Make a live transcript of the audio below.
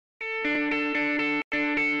All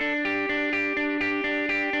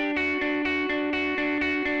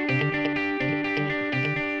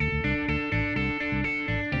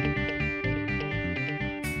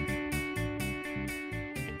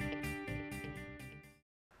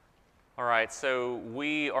right, so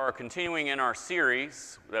we are continuing in our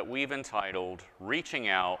series that we've entitled Reaching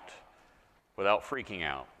Out Without Freaking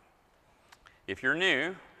Out. If you're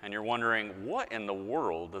new and you're wondering, what in the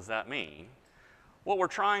world does that mean? What we're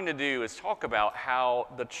trying to do is talk about how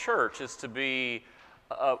the church is to be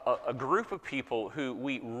a group of people who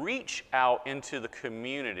we reach out into the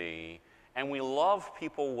community and we love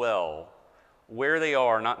people well where they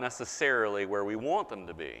are, not necessarily where we want them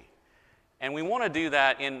to be. And we want to do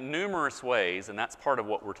that in numerous ways, and that's part of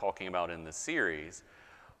what we're talking about in this series.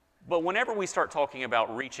 But whenever we start talking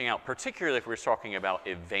about reaching out, particularly if we're talking about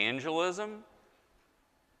evangelism,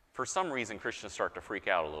 for some reason Christians start to freak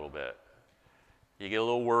out a little bit. You get a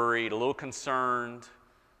little worried, a little concerned.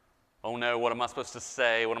 Oh no, what am I supposed to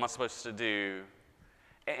say? What am I supposed to do?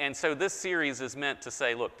 And so this series is meant to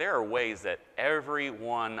say, look, there are ways that every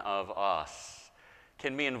one of us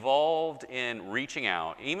can be involved in reaching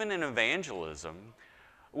out, even in evangelism,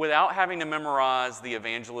 without having to memorize the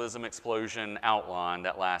evangelism explosion outline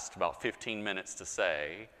that lasts about 15 minutes to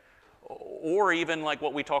say, or even like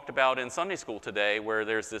what we talked about in Sunday school today, where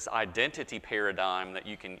there's this identity paradigm that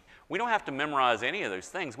we don't have to memorize any of those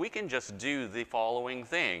things. We can just do the following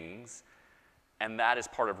things, and that is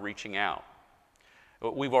part of reaching out.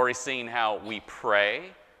 We've already seen how we pray.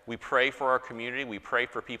 We pray for our community. We pray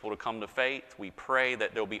for people to come to faith. We pray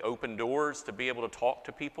that there'll be open doors to be able to talk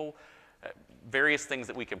to people. Various things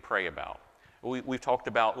that we can pray about. We've talked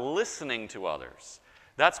about listening to others.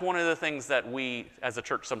 That's one of the things that we as a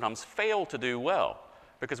church sometimes fail to do well,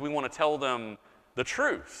 because we want to tell them the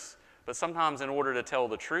truth. But sometimes in order to tell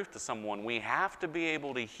the truth to someone, we have to be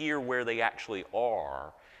able to hear where they actually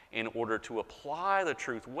are in order to apply the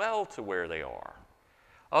truth well to where they are.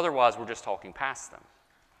 Otherwise, we're just talking past them.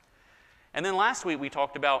 And then last week we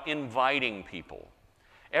talked about inviting people.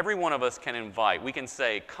 Every one of us can invite. We can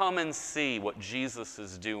say, come and see what Jesus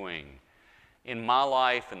is doing in my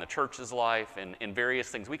life, in the church's life, and in various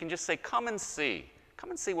things. We can just say, come and see.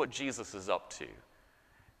 Come and see what Jesus is up to.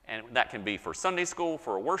 And that can be for Sunday school,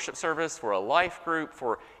 for a worship service, for a life group,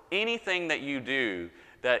 for anything that you do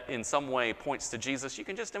that in some way points to Jesus. You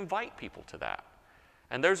can just invite people to that.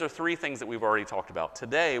 And those are three things that we've already talked about.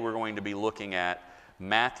 Today we're going to be looking at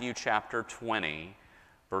Matthew chapter 20,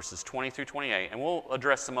 verses 20 through 28, and we'll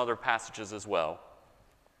address some other passages as well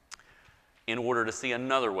in order to see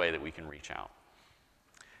another way that we can reach out.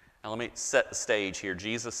 Now let me set the stage here.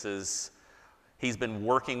 He's been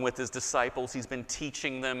working with his disciples. He's been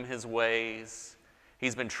teaching them his ways.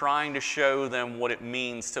 He's been trying to show them what it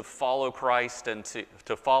means to follow Christ and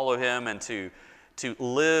to follow him and to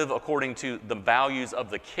live according to the values of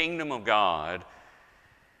the kingdom of God.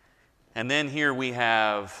 And then here we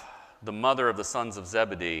have the mother of the sons of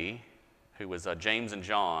Zebedee, who was James and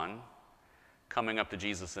John, coming up to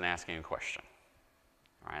Jesus and asking a question.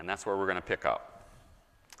 All right, and that's where we're going to pick up.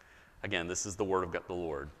 Again, this is the word of God, the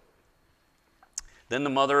Lord. Then the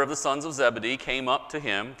mother of the sons of Zebedee came up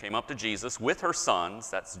to Jesus with her sons,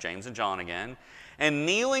 that's James and John again, and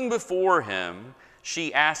kneeling before him,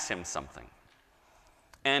 she asked him something.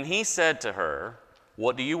 And he said to her,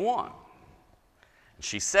 "What do you want?"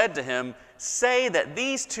 She said to him, "Say that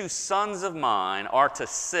these two sons of mine are to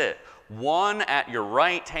sit, one at your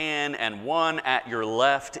right hand and one at your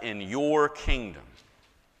left in your kingdom."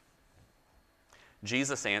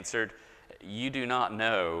 Jesus answered, "You do not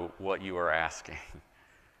know what you are asking.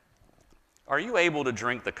 Are you able to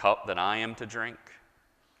drink the cup that I am to drink?"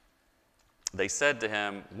 They said to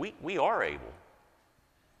him, We are able."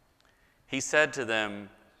 He said to them,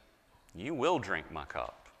 "You will drink my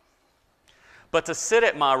cup. But to sit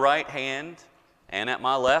at my right hand and at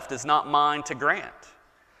my left is not mine to grant,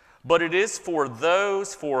 but it is for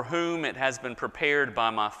those for whom it has been prepared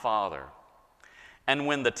by my Father." And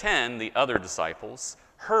when the 10, the other disciples,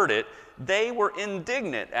 heard it, they were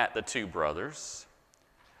indignant at the two brothers.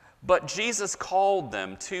 But Jesus called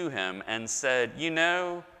them to him and said, You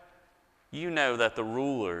know that the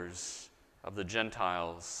rulers of the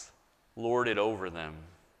Gentiles lord it over them,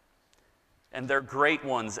 and their great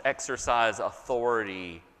ones exercise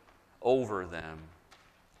authority over them.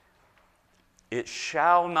 It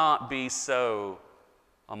shall not be so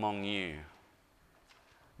among you.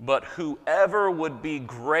 But whoever would be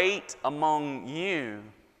great among you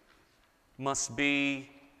must be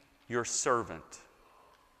your servant.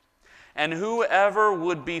 And whoever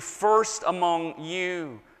would be first among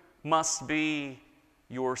you must be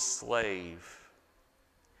your slave.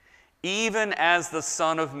 even as the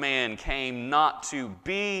Son of Man came not to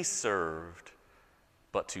be served,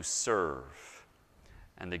 but to serve,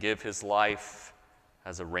 and to give his life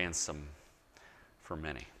as a ransom for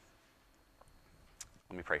many.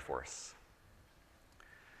 Let me pray for us.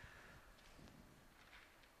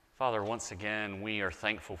 Father, once again, we are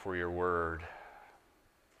thankful for your word.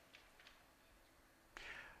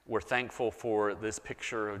 We're thankful for this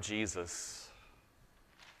picture of Jesus.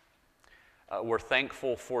 We're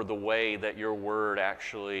thankful for the way that your word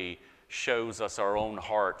actually shows us our own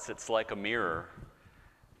hearts. It's like a mirror,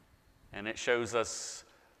 and it shows us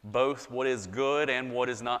both what is good and what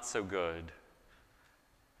is not so good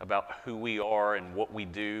about who we are and what we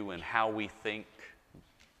do and how we think,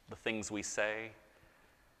 the things we say.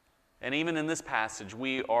 And even in this passage,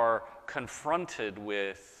 we are confronted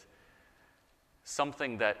with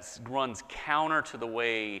something that runs counter to the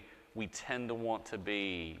way we tend to want to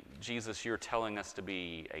be. Jesus, you're telling us to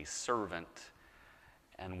be a servant,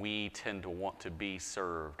 and we tend to want to be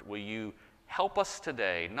served. Will you help us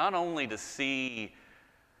today not only to see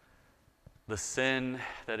the sin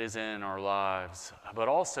that is in our lives, but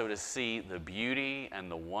also to see the beauty and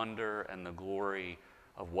the wonder and the glory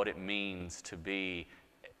of what it means to be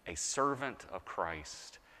a servant of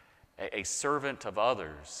Christ, a servant of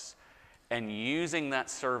others, and using that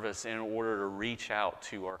service in order to reach out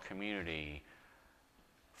to our community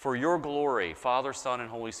for your glory, Father, Son, and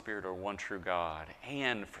Holy Spirit are one true God,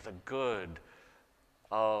 and for the good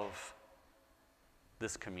of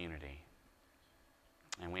this community.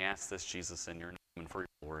 And we ask this, Jesus, in your name and for your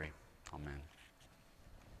glory. Amen.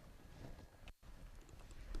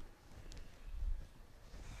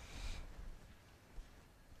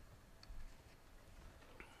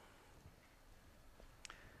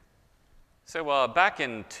 So back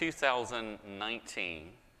in 2019,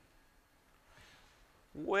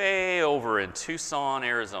 way over in Tucson,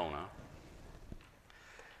 Arizona,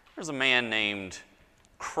 there's a man named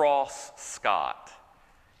Cross Scott.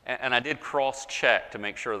 And I did cross-check to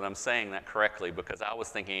make sure that I'm saying that correctly, because I was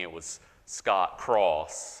thinking it was Scott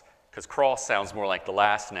Cross, because Cross sounds more like the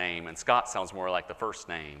last name and Scott sounds more like the first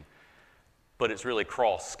name. But it's really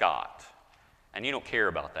Cross Scott. And you don't care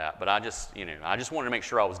about that, but I just wanted to make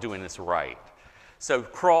sure I was doing this right. So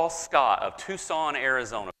Cross Scott of Tucson,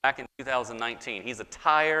 Arizona, back in 2019, he's a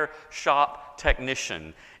tire shop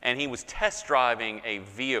technician, and he was test driving a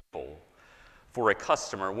vehicle for a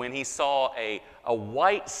customer when he saw a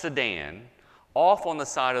white sedan off on the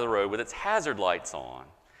side of the road with its hazard lights on,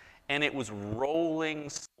 and it was rolling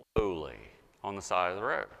slowly on the side of the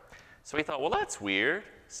road. So he thought, well, that's weird.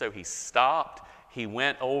 So he stopped, he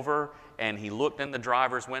went over, and he looked in the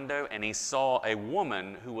driver's window, and he saw a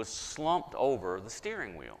woman who was slumped over the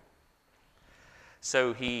steering wheel.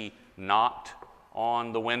 So he knocked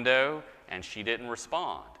on the window, and she didn't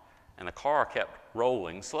respond. And the car kept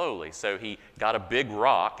rolling slowly. So he got a big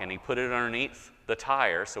rock, and he put it underneath the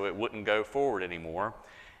tire so it wouldn't go forward anymore.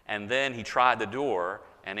 And then he tried the door,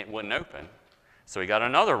 and it wouldn't open. So he got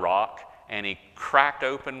another rock, and he cracked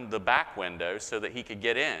open the back window so that he could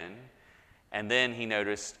get in. And then he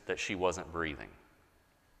noticed that she wasn't breathing.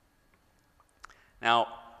 Now,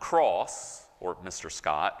 Cross, or Mr.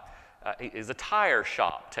 Scott, is a tire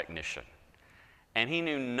shop technician. And he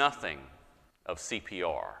knew nothing of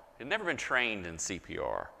CPR. He'd never been trained in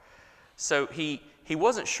CPR. So he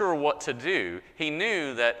wasn't sure what to do. He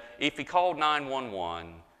knew that if he called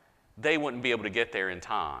 911, they wouldn't be able to get there in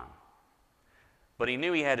time. But he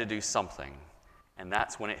knew he had to do something, and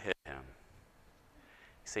that's when it hit him.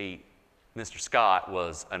 See, Mr. Scott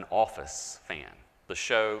was an Office fan, the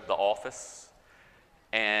show The Office,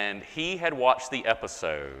 and he had watched the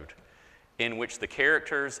episode in which the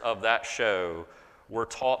characters of that show were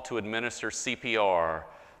taught to administer CPR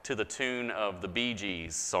to the tune of the Bee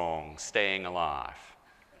Gees song, Staying Alive.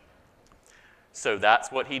 So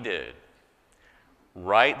that's what he did.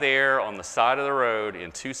 Right there on the side of the road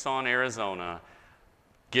in Tucson, Arizona,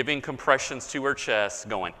 giving compressions to her chest,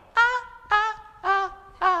 going,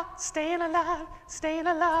 staying alive, staying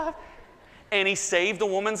alive. And he saved a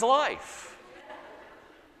woman's life.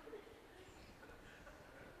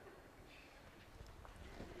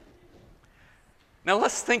 Now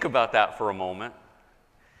let's think about that for a moment.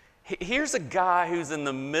 Here's a guy who's in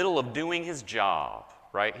the middle of doing his job,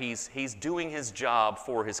 right? He's doing his job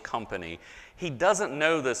for his company. He doesn't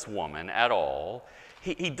know this woman at all.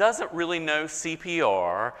 He doesn't really know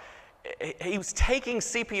CPR. He was taking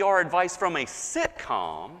CPR advice from a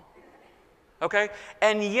sitcom, okay?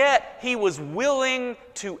 And yet he was willing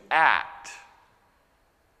to act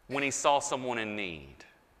when he saw someone in need.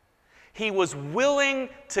 He was willing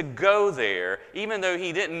to go there, even though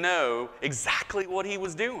he didn't know exactly what he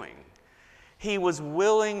was doing. He was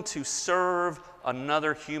willing to serve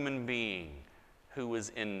another human being who was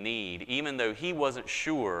in need, even though he wasn't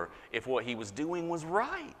sure if what he was doing was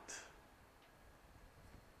right.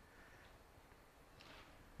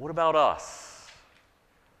 What about us?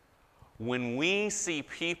 When we see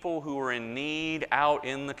people who are in need out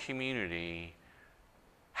in the community,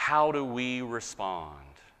 how do we respond?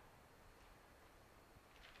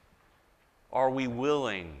 Are we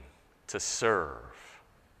willing to serve?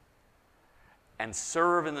 And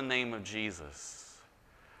serve in the name of Jesus.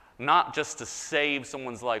 Not just to save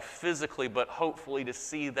someone's life physically, but hopefully to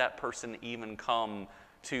see that person even come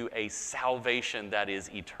to a salvation that is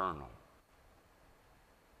eternal.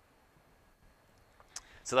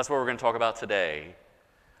 So that's what we're going to talk about today.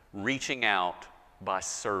 Reaching out by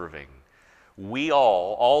serving. We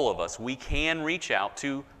all of us, we can reach out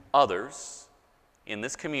to others in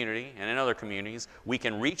this community and in other communities. We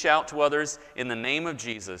can reach out to others in the name of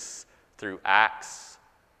Jesus through acts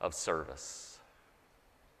of service.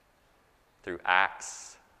 Through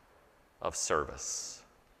acts of service.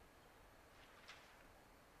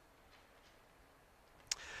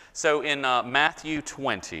 So in Matthew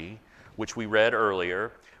 20, which we read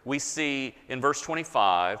earlier, we see in verse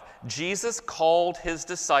 25, Jesus called his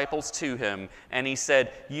disciples to him, and he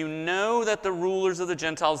said, "You know that the rulers of the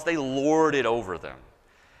Gentiles, they lord it over them.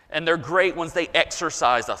 And they're great ones, they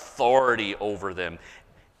exercise authority over them.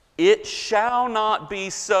 It shall not be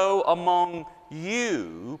so among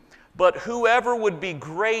you, but whoever would be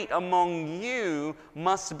great among you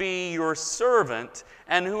must be your servant,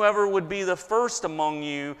 and whoever would be the first among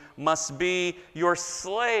you must be your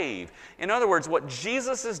slave." In other words, what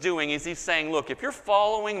Jesus is doing is he's saying, look, if you're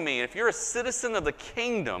following me, if you're a citizen of the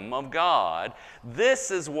kingdom of God,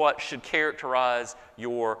 this is what should characterize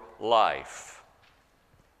your life.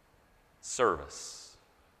 Service.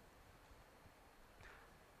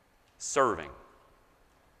 Serving.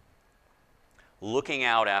 Looking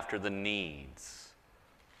out after the needs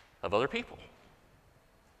of other people.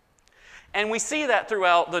 And we see that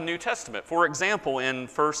throughout the New Testament. For example, in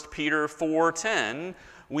 1 Peter 4:10,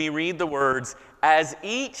 we read the words, "As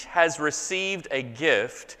each has received a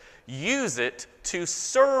gift, use it to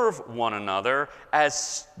serve one another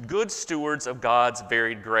as good stewards of God's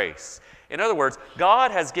varied grace." In other words, God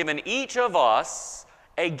has given each of us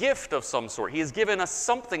a gift of some sort. He has given us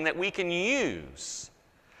something that we can use.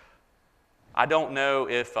 I don't know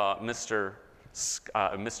if Scott,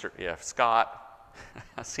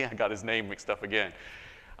 see, I got his name mixed up again.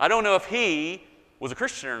 I don't know if he was a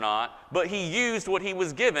Christian or not, but he used what he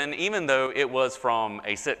was given, even though it was from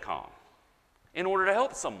a sitcom, in order to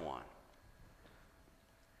help someone.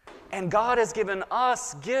 And God has given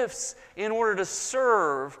us gifts in order to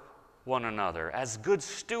serve one another as good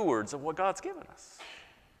stewards of what God's given us.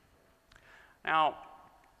 Now,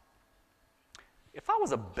 if I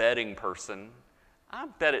was a betting person, I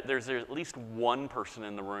bet there's at least one person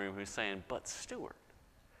in the room who's saying, "But Stuart,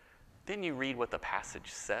 didn't you read what the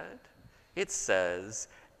passage said? It says,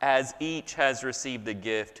 as each has received a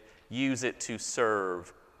gift, use it to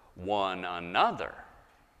serve one another."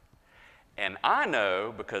 And I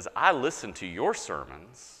know, because I listen to your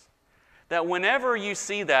sermons, that whenever you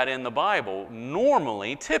see that in the Bible,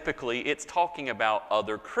 normally, typically, it's talking about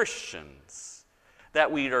other Christians. That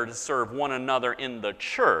we are to serve one another in the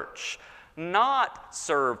church, not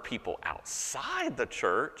serve people outside the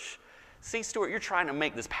church. See, Stuart, you're trying to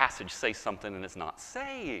make this passage say something and it's not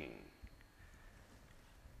saying.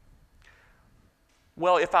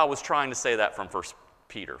 Well, if I was trying to say that from 1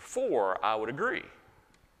 Peter 4, I would agree.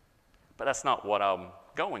 But that's not what I'm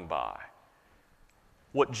going by.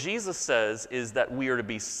 What Jesus says is that we are to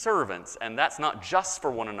be servants, and that's not just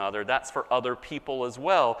for one another, that's for other people as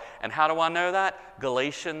well. And how do I know that?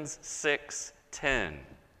 Galatians 6:10.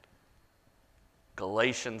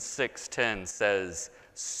 Galatians 6:10 says,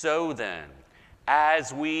 "So then,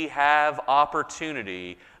 as we have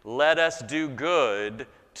opportunity, let us do good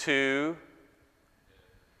to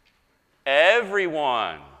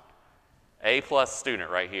everyone." A+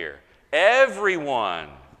 student right here.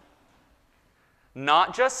 Everyone.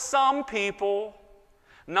 Not just some people,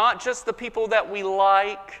 not just the people that we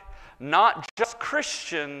like, not just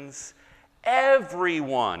Christians,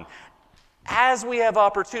 everyone. As we have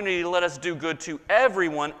opportunity, let us do good to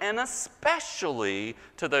everyone, and especially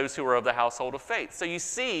to those who are of the household of faith. So you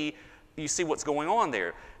see what's going on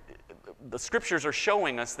there. The scriptures are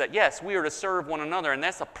showing us that, yes, we are to serve one another, and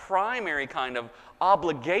that's a primary kind of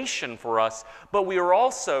obligation for us. But we are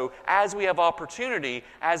also, as we have opportunity,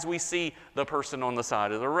 as we see the person on the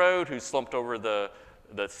side of the road who's slumped over the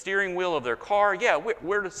the steering wheel of their car, yeah,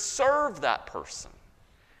 we're to serve that person.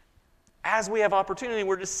 As we have opportunity,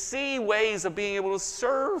 we're to see ways of being able to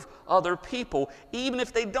serve other people, even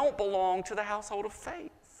if they don't belong to the household of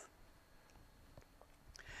faith.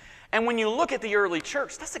 And when you look at the early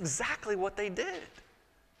church, that's exactly what they did.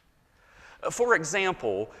 For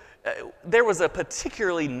example, there was a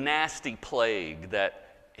particularly nasty plague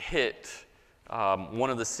that hit one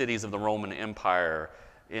of the cities of the Roman Empire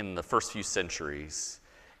in the first few centuries,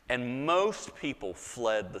 and most people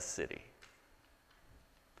fled the city.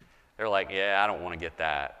 They're like, yeah, I don't want to get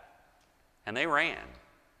that. And they ran.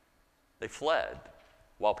 They fled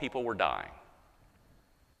while people were dying.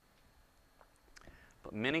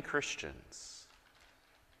 But many Christians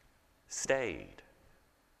stayed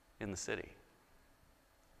in the city.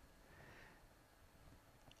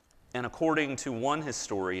 And according to one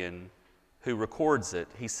historian who records it,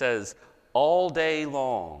 he says, all day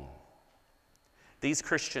long, these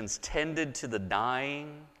Christians tended to the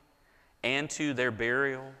dying and to their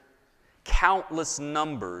burial, countless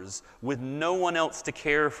numbers with no one else to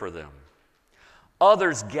care for them.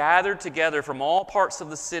 Others gathered together from all parts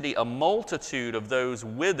of the city, a multitude of those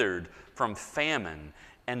withered from famine,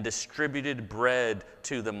 and distributed bread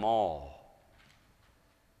to them all.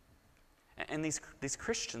 And these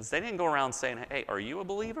Christians, they didn't go around saying, hey, are you a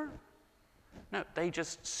believer? No, they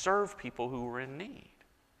just served people who were in need,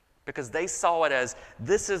 because they saw it as,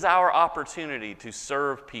 this is our opportunity to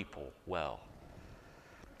serve people well.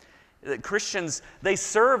 The Christians, they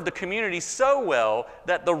served the community so well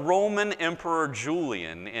that the Roman Emperor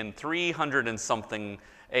Julian in 300 and something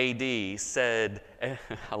AD said,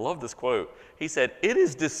 I love this quote, he said, it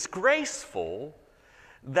is disgraceful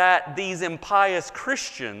that these impious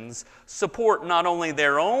Christians support not only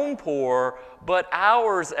their own poor, but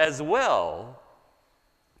ours as well.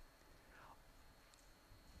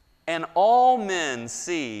 And all men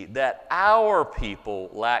see that our people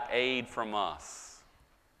lack aid from us.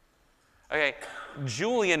 Okay,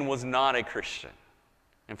 Julian was not a Christian.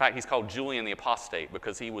 In fact, he's called Julian the Apostate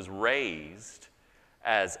because he was raised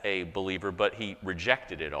as a believer, but he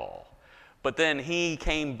rejected it all. But then he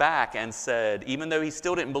came back and said, even though he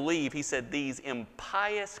still didn't believe, he said, these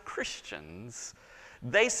impious Christians,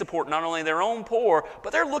 they support not only their own poor,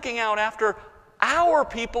 but they're looking out after our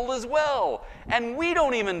people as well. And we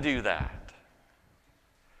don't even do that.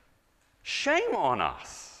 Shame on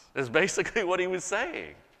us, is basically what he was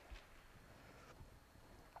saying.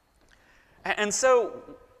 And so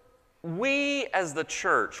we as the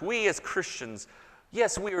church, we as Christians,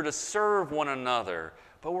 yes, we are to serve one another,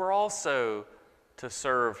 but we're also to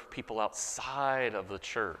serve people outside of the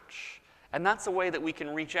church. And that's a way that we can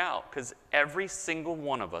reach out, because every single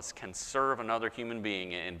one of us can serve another human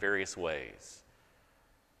being in various ways.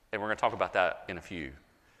 And we're going to talk about that in a few.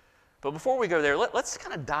 But before we go there, let's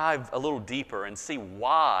kind of dive a little deeper and see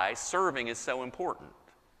why serving is so important.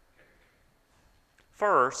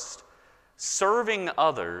 First, serving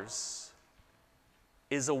others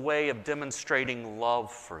is a way of demonstrating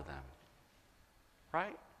love for them,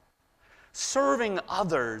 right? Serving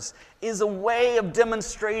others is a way of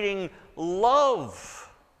demonstrating love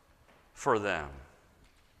for them.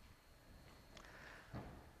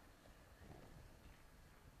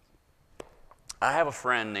 I have a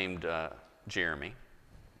friend named Jeremy,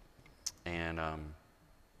 and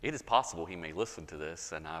it is possible he may listen to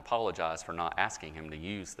this, and I apologize for not asking him to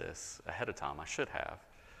use this ahead of time. I should have.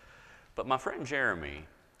 But my friend Jeremy,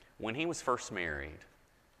 when he was first married,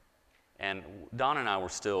 and Don and I were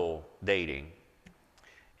still dating,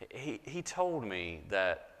 he told me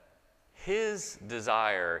that his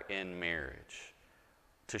desire in marriage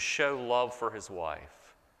to show love for his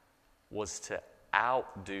wife was to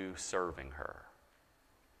outdo serving her.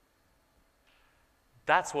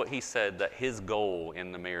 That's what he said that his goal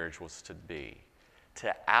in the marriage was to be,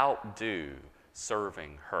 to outdo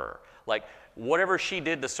serving her. Like, whatever she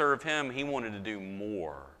did to serve him, he wanted to do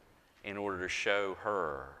more in order to show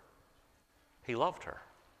her he loved her.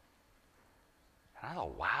 And I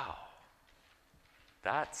thought, wow,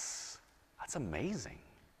 that's amazing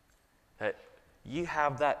that you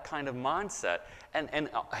have that kind of mindset. And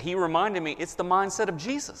he reminded me, it's the mindset of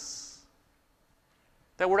Jesus,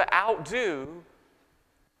 that we're to outdo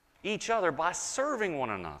each other by serving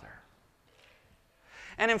one another.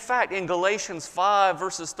 And in fact, in Galatians 5,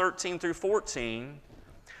 verses 13 through 14,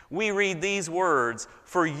 we read these words,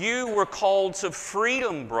 "For you were called to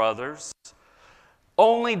freedom, brothers.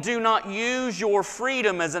 Only do not use your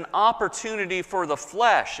freedom as an opportunity for the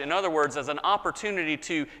flesh. In other words, as an opportunity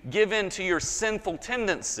to give in to your sinful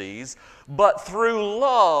tendencies, but through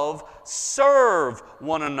love serve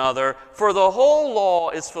one another. For the whole law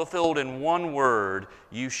is fulfilled in one word: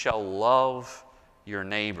 you shall love your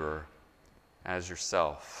neighbor as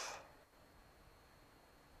yourself.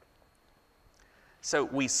 So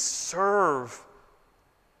we serve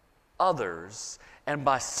others, and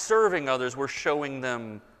by serving others, we're showing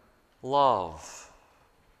them love.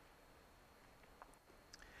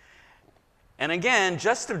 And again,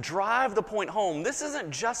 just to drive the point home, this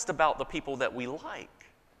isn't just about the people that we like.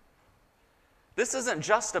 This isn't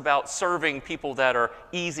just about serving people that are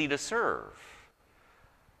easy to serve.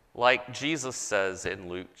 Like Jesus says in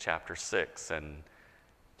Luke chapter 6, and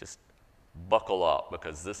just buckle up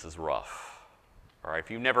because this is rough. All right,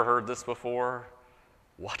 if you've never heard this before,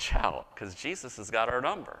 watch out, because Jesus has got our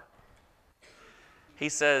number. He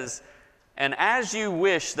says, "And as you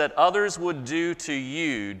wish that others would do to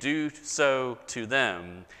you, do so to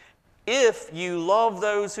them. If you love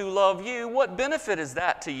those who love you, what benefit is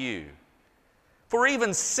that to you? For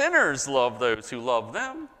even sinners love those who love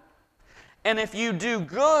them. And if you do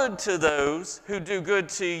good to those who do good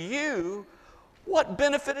to you, what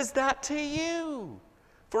benefit is that to you?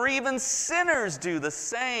 For even sinners do the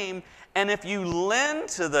same. And if you lend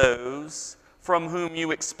to those from whom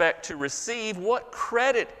you expect to receive, what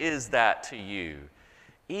credit is that to you?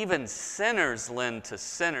 Even sinners lend to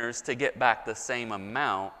sinners to get back the same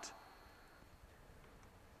amount.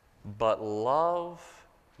 But love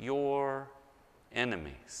your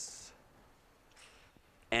enemies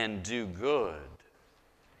and do good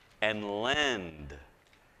and lend,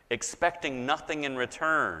 expecting nothing in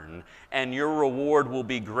return, and your reward will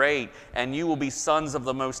be great, and you will be sons of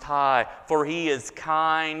the Most High, for He is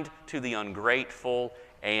kind to the ungrateful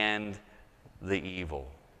and the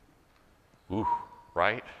evil." Ooh,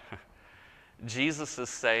 right? Jesus is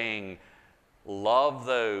saying, love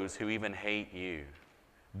those who even hate you.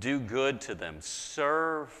 Do good to them.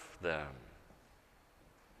 Serve them.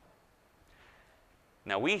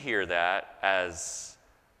 Now, we hear that as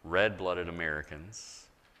red-blooded Americans,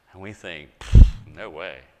 and we think, no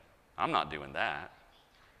way, I'm not doing that,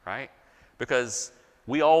 right? Because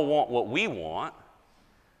we all want what we want.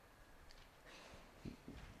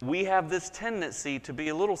 We have this tendency to be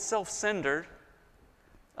a little self-centered,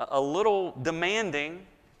 a little demanding,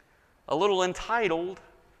 a little entitled,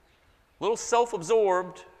 a little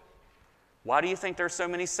self-absorbed. Why do you think there's so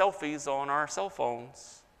many selfies on our cell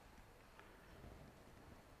phones?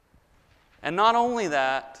 And not only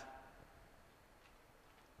that,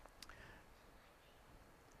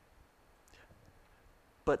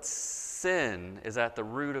 but sin is at the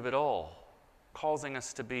root of it all, causing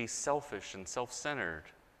us to be selfish and self-centered.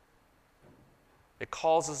 It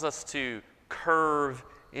causes us to curve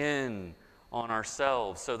in on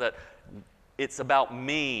ourselves so that it's about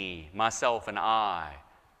me, myself, and I.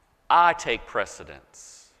 I take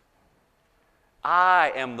precedence.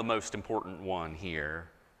 I am the most important one here,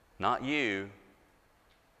 not you.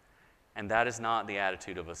 And that is not the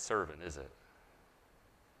attitude of a servant, is it?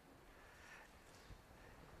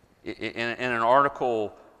 In an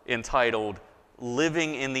article entitled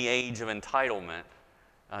 "Living in the Age of Entitlement,"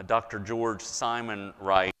 Dr. George Simon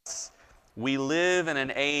writes, "We live in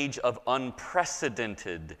an age of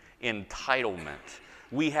unprecedented entitlement.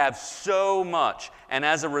 We have so much, and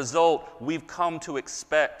as a result, we've come to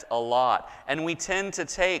expect a lot. And we tend to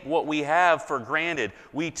take what we have for granted.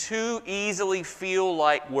 We too easily feel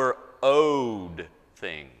like we're owed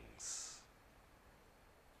things."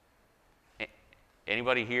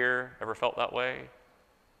 Anybody here ever felt that way?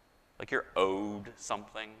 Like you're owed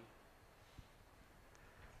something?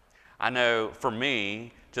 I know for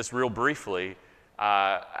me, just real briefly,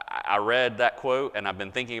 I read that quote and I've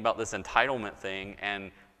been thinking about this entitlement thing,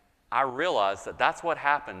 and I realized that that's what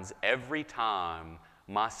happens every time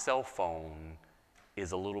my cell phone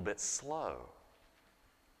is a little bit slow.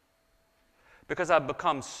 Because I've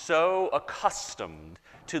become so accustomed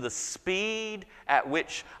to the speed at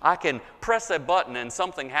which I can press a button and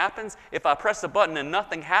something happens. If I press a button and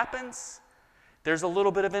nothing happens, there's a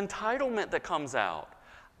little bit of entitlement that comes out.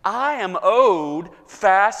 I am owed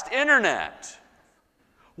fast internet.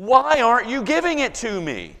 Why aren't you giving it to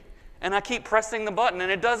me? And I keep pressing the button and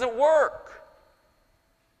it doesn't work.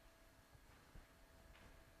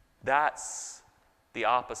 That's the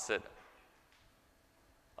opposite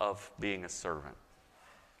of being a servant.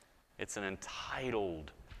 It's an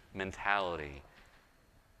entitled mentality.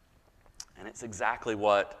 And it's exactly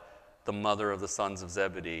what the mother of the sons of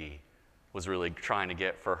Zebedee was really trying to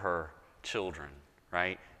get for her children.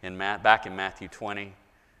 right? Back in Matthew 20,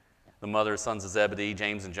 the mother of sons of Zebedee,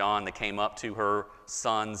 James and John, they came up to her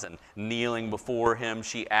sons, and kneeling before him,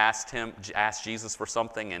 she asked Jesus for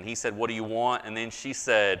something, and he said, "What do you want?" And then she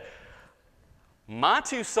said, "My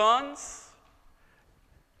two sons,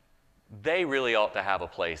 they really ought to have a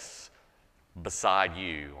place beside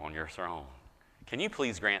you on your throne. Can you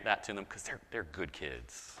please grant that to them? Because they're good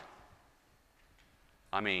kids."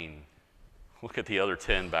 I mean, look at the other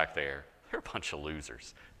 10 back there. They're a bunch of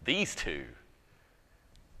losers. These two,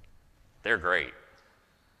 they're great.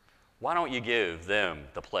 Why don't you give them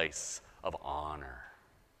the place of honor?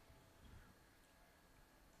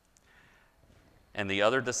 And the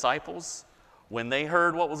other disciples, when they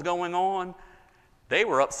heard what was going on, they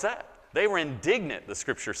were upset. They were indignant, the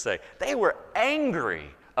scriptures say. They were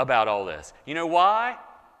angry about all this. You know why?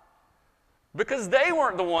 Because they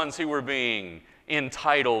weren't the ones who were being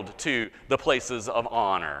entitled to the places of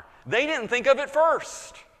honor. They didn't think of it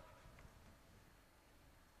first.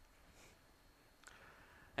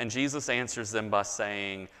 And Jesus answers them by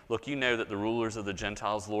saying, "Look, you know that the rulers of the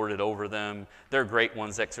Gentiles lord it over them. Their great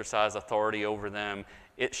ones exercise authority over them.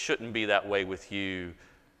 It shouldn't be that way with you.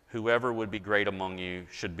 Whoever would be great among you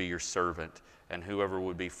should be your servant, and whoever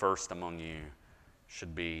would be first among you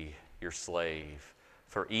should be your slave.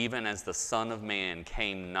 For even as the Son of Man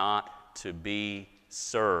came not to be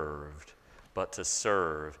served, but to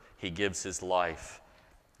serve, he gives his life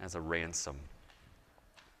as a ransom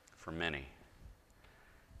for many."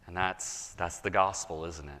 And that's the gospel,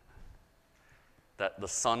 isn't it? That the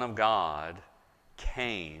Son of God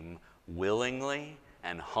came willingly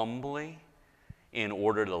and humbly in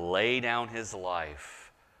order to lay down his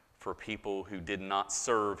life for people who did not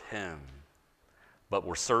serve him, but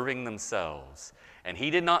were serving themselves. And he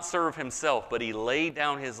did not serve himself, but he laid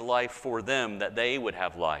down his life for them, that they would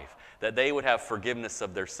have life, that they would have forgiveness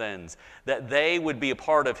of their sins, that they would be a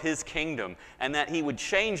part of his kingdom, and that he would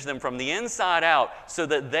change them from the inside out so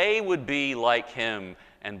that they would be like him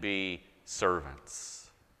and be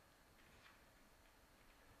servants.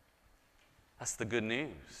 That's the good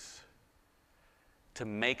news. To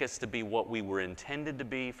make us to be what we were intended to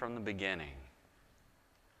be from the beginning.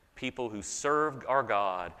 People who serve our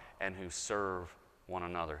God and who serve one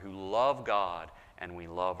another, who love God and we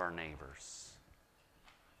love our neighbors.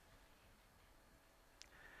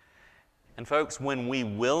 And folks, when we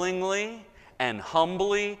willingly and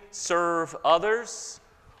humbly serve others,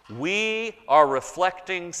 we are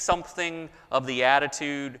reflecting something of the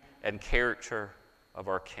attitude and character of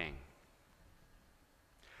our King.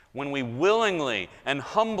 When we willingly and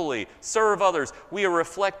humbly serve others, we are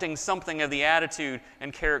reflecting something of the attitude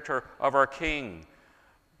and character of our King.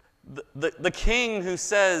 The King who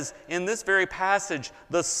says in this very passage,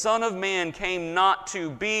 "The Son of Man came not to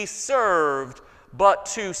be served, but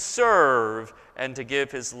to serve and to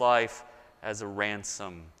give his life as a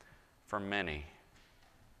ransom for many."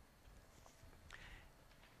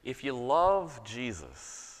 If you love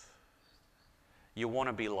Jesus, you want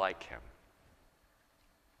to be like him.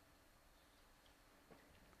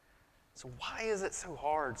 So why is it so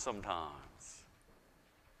hard sometimes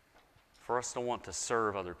for us to want to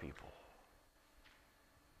serve other people?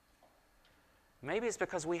 Maybe it's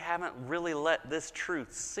because we haven't really let this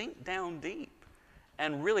truth sink down deep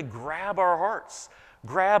and really grab our hearts,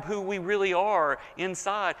 grab who we really are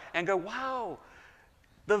inside, and go, wow,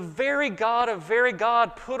 the very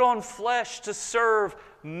God put on flesh to serve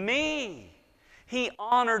me. He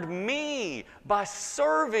honored me by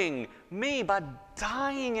serving me, by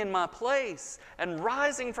dying in my place and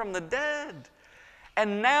rising from the dead.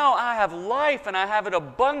 And now I have life, and I have it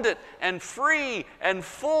abundant and free and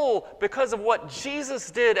full because of what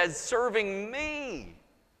Jesus did as serving me.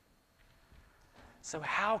 So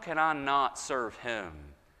how can I not serve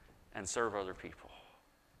him and serve other people?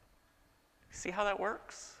 See how that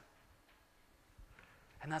works?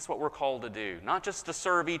 And that's what we're called to do. Not just to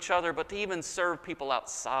serve each other, but to even serve people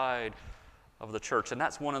outside of the church. And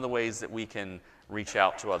that's one of the ways that we can reach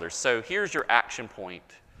out to others. So here's your action point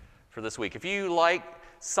for this week. If you like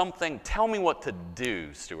something, tell me what to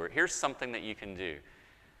do, Stuart. Here's something that you can do.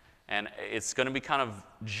 And it's going to be kind of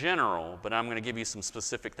general, but I'm going to give you some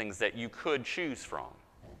specific things that you could choose from.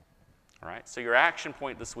 All right? So your action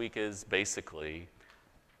point this week is basically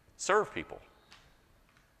serve people.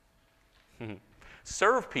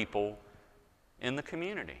 Serve people in the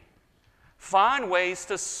community. Find ways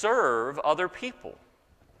to serve other people.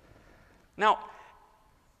 Now,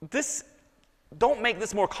 don't make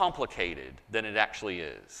this more complicated than it actually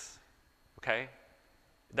is. Okay?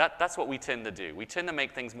 That's what we tend to do. We tend to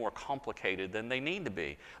make things more complicated than they need to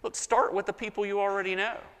be. Look, start with the people you already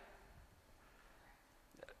know.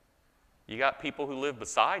 You got people who live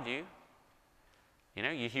beside you. You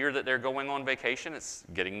know, you hear that they're going on vacation. It's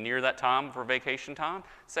getting near that time for vacation time.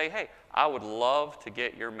 Say, hey, I would love to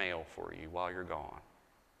get your mail for you while you're gone.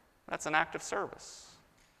 That's an act of service.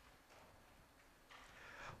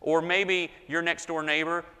 Or maybe your next door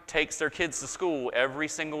neighbor takes their kids to school every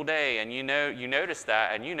single day, and you notice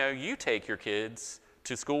that, and you take your kids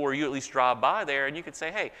to school, or you at least drive by there, and you could say,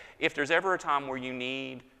 hey, if there's ever a time where you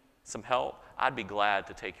need some help, I'd be glad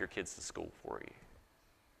to take your kids to school for you.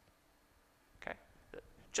 Okay?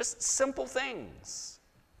 Just simple things.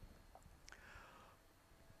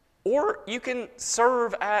 Or you can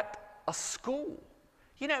serve at a school.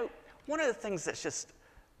 You know, one of the things that's just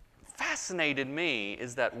fascinated me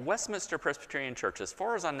is that Westminster Presbyterian Church, as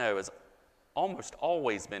far as I know, has almost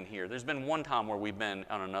always been here. There's been one time where we've been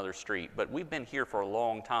on another street, but we've been here for a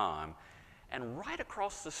long time. And right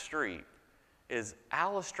across the street is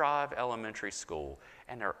Alice Drive Elementary School,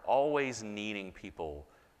 and they're always needing people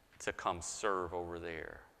to come serve over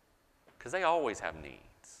there because they always have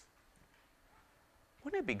needs.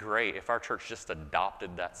 Wouldn't it be great if our church just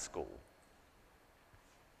adopted that school?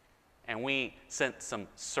 And we sent some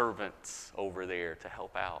servants over there to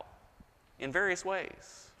help out in various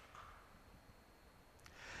ways.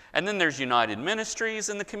 And then there's United Ministries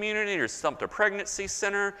in the community. There's Sumter Pregnancy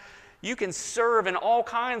Center. You can serve in all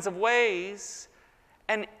kinds of ways.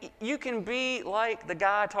 And you can be like the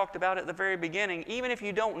guy I talked about at the very beginning. Even if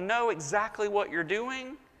you don't know exactly what you're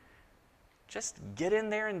doing, just get in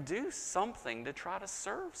there and do something to try to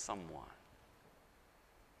serve someone.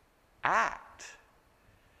 Act.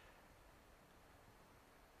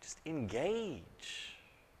 Just engage.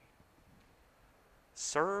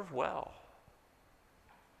 Serve well.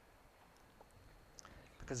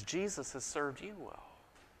 Because Jesus has served you well.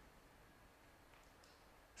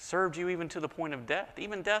 Served you even to the point of death,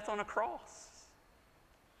 even death on a cross.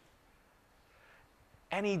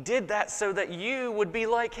 And he did that so that you would be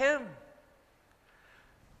like him.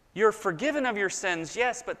 You're forgiven of your sins,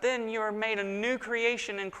 yes, but then you are made a new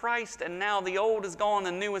creation in Christ, and now the old is gone,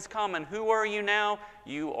 the new is come. And who are you now?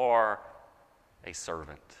 You are a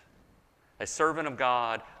servant. A servant of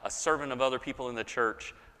God, a servant of other people in the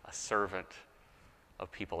church, a servant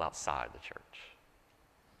of people outside the church.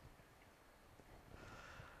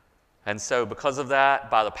 And so because of that,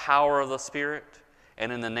 by the power of the Spirit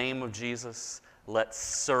and in the name of Jesus, let's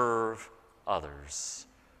serve others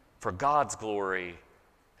for God's glory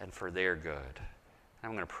and for their good.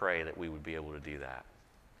 I'm going to pray that we would be able to do that.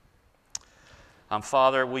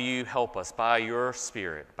 Father, will you help us by your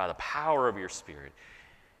Spirit, by the power of your Spirit,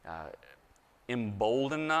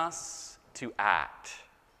 embolden us to act,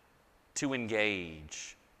 to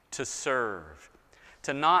engage, to serve,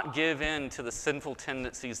 to not give in to the sinful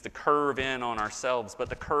tendencies to curve in on ourselves, but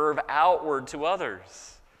to curve outward to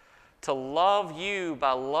others, to love you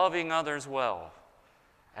by loving others well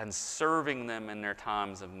and serving them in their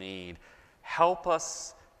times of need. Help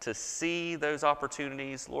us to see those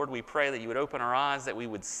opportunities. Lord, we pray that you would open our eyes, that we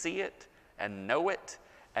would see it and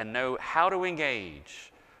know how to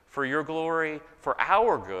engage for your glory, for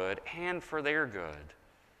our good, and for their good.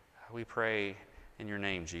 We pray in your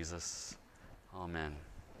name, Jesus. Amen.